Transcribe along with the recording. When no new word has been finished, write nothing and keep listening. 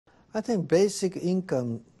I think basic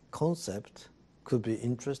income concept could be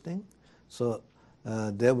interesting. So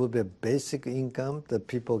there will be a basic income that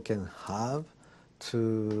people can have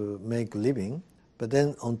to make living. But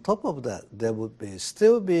then on top of that, there would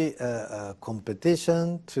still be a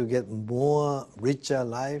competition to get more richer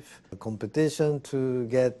life, a competition to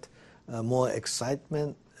get more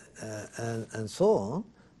excitement and so on,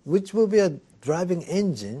 which will be a driving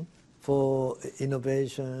engine for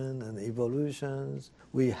innovation and evolutions.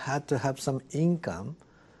 We had to have some income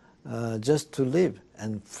just to live.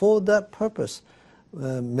 And for that purpose,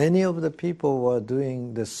 many of the people were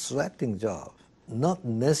doing the sweating job, not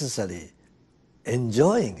necessarily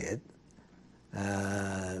enjoying it.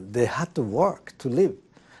 They had to work to live.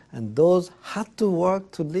 And those had to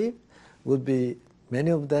work to live many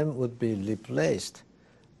of them would be replaced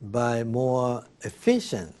by more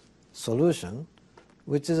efficient solution,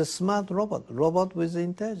 which is a smart robot with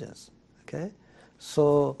intelligence. Okay,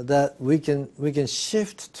 so that we can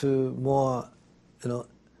shift to more,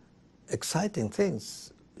 exciting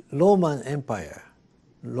things. Roman Empire,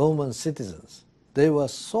 Roman citizens, they were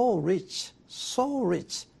so rich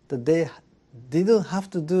that they didn't have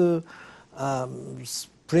to do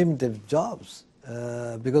primitive jobs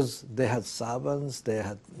because they had servants, they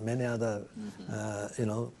had many other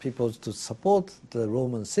people to support the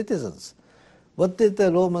Roman citizens. What did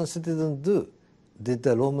the Roman citizens do? Did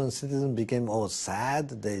the Roman citizens become all sad?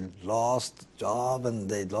 They lost job and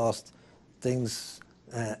they lost things,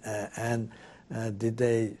 and did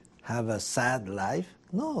they have a sad life?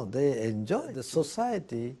 No, they enjoyed. The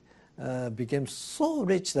society became so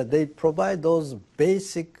rich that they provide those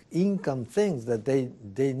basic income things that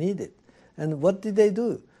they needed. And what did they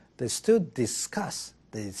do? They still discuss,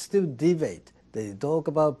 they still debate, they talk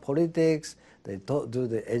about politics, they do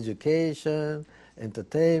the education,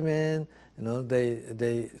 entertainment,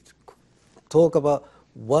 they talk about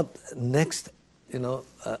what next,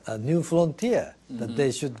 a new frontier that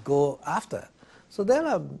they should go after. So they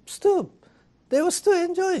were still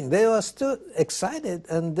enjoying, they were still excited,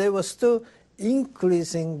 and they were still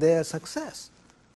increasing their success.